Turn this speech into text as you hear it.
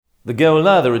The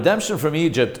Geulah, the redemption from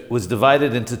Egypt, was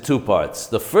divided into two parts.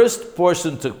 The first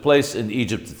portion took place in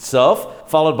Egypt itself,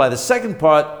 followed by the second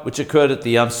part, which occurred at the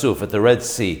Yam Suf, at the Red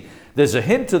Sea. There's a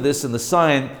hint to this in the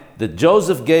sign that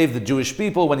Joseph gave the Jewish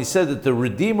people when he said that the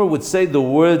Redeemer would say the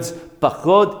words,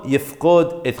 Pachod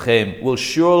yifkod etchem, will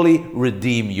surely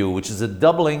redeem you, which is a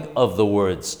doubling of the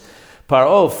words.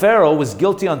 Pharaoh was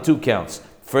guilty on two counts.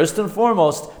 First and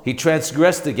foremost, he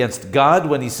transgressed against God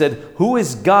when he said, "Who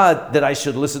is God that I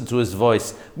should listen to his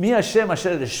voice? Mi Hashem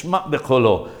asher eshma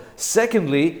becholo."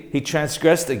 Secondly, he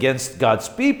transgressed against God's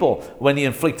people when he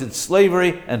inflicted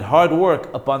slavery and hard work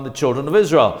upon the children of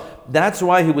Israel. That's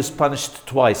why he was punished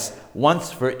twice,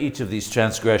 once for each of these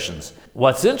transgressions.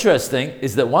 What's interesting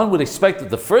is that one would expect that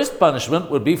the first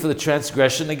punishment would be for the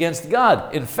transgression against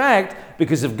God. In fact,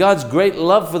 because of God's great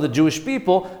love for the Jewish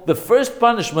people, the first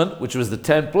punishment, which was the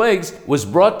 10 plagues, was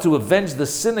brought to avenge the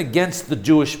sin against the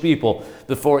Jewish people.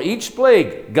 Before each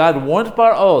plague, God warned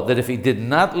Paro that if he did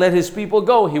not let his people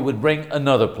go, he would bring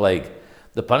another plague.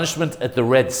 The punishment at the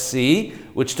Red Sea,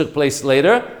 which took place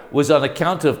later, was on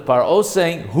account of Paro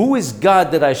saying, "Who is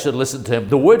God that I should listen to him?"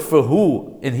 The word for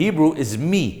who in Hebrew is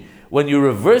mi. When you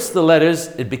reverse the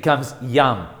letters, it becomes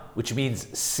yam, which means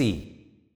sea.